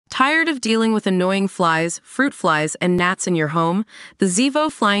Tired of dealing with annoying flies, fruit flies, and gnats in your home? The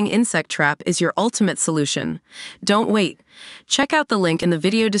Zevo Flying Insect Trap is your ultimate solution. Don't wait. Check out the link in the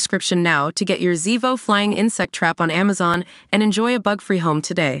video description now to get your Zevo Flying Insect Trap on Amazon and enjoy a bug-free home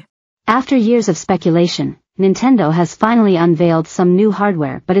today. After years of speculation, Nintendo has finally unveiled some new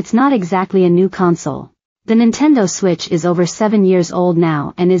hardware, but it's not exactly a new console. The Nintendo Switch is over 7 years old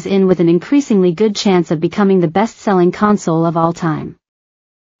now and is in with an increasingly good chance of becoming the best-selling console of all time.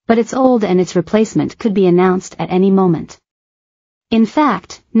 But it's old and its replacement could be announced at any moment. In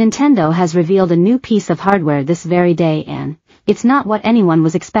fact, Nintendo has revealed a new piece of hardware this very day, and it's not what anyone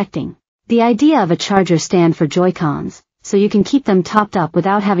was expecting. The idea of a charger stand for Joy-Cons, so you can keep them topped up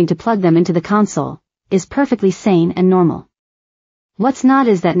without having to plug them into the console, is perfectly sane and normal. What's not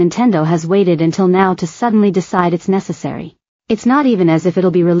is that Nintendo has waited until now to suddenly decide it's necessary. It's not even as if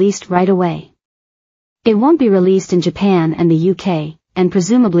it'll be released right away. It won't be released in Japan and the UK, and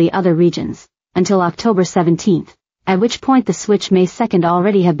presumably other regions, until October 17th, at which point the Switch May 2nd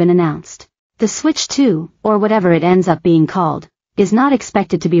already have been announced. The Switch 2, or whatever it ends up being called, is not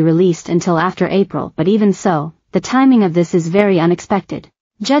expected to be released until after April, but even so, the timing of this is very unexpected.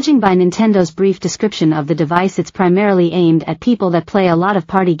 Judging by Nintendo's brief description of the device, it's primarily aimed at people that play a lot of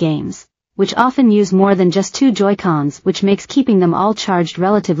party games, which often use more than just 2 Joy-Cons, which makes keeping them all charged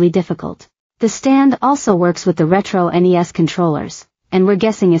relatively difficult. The stand also works with the retro NES controllers, and we're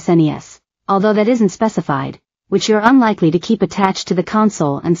guessing SNES, although that isn't specified, which you're unlikely to keep attached to the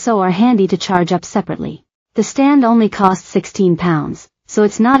console and so are handy to charge up separately. The stand only costs £16, so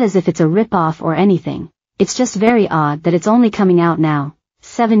it's not as if it's a rip-off or anything. It's just very odd that it's only coming out now,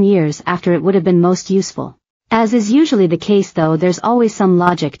 7 years after it would have been most useful. As is usually the case though, there's always some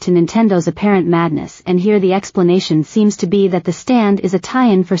logic to Nintendo's apparent madness, and here the explanation seems to be that the stand is a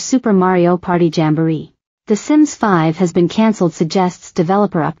tie-in for Super Mario Party Jamboree. The Sims 5 has been cancelled, suggests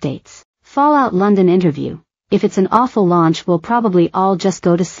developer updates. Fallout London interview. If it's an awful launch, we'll probably all just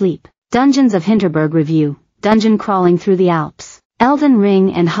go to sleep. Dungeons of Hinterberg review. Dungeon crawling through the Alps. Elden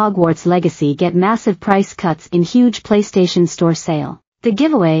Ring and Hogwarts Legacy get massive price cuts in huge PlayStation Store sale. The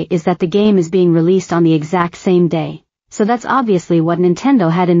giveaway is that the game is being released on the exact same day, so that's obviously what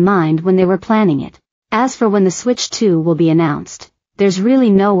Nintendo had in mind when they were planning it. As for when the Switch 2 will be announced, there's really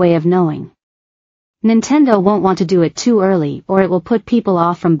no way of knowing. Nintendo won't want to do it too early, or it will put people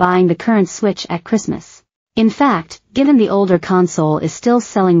off from buying the current Switch at Christmas. In fact, given the older console is still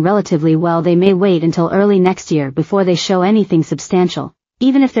selling relatively well, they may wait until early next year before they show anything substantial,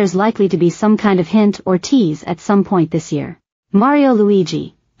 even if there's likely to be some kind of hint or tease at some point this year. Mario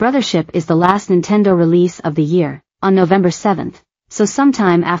Luigi Brothership is the last Nintendo release of the year, on November 7th, so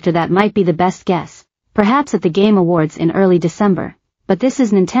sometime after that might be the best guess, perhaps at the Game Awards in early December. But this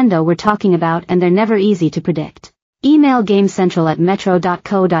is Nintendo we're talking about, and they're never easy to predict. Email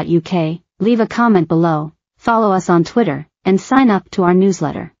GameCentral@metro.co.uk, leave a comment below, follow us on Twitter, and sign up to our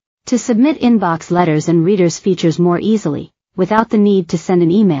newsletter. To submit inbox letters and readers features more easily, without the need to send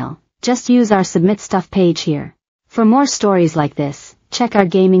an email, just use our Submit Stuff page here. For more stories like this, check our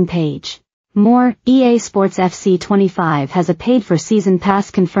gaming page. More, EA Sports FC 25 has a paid-for season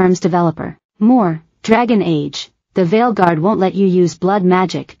pass, confirms developer. More, Dragon Age. The Veilguard won't let you use blood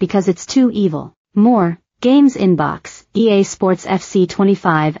magic because it's too evil. More, Games Inbox, EA Sports FC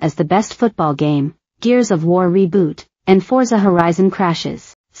 25 as the best football game, Gears of War reboot, and Forza Horizon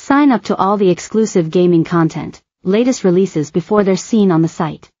crashes. Sign up to all the exclusive gaming content, latest releases before they're seen on the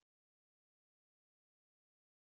site.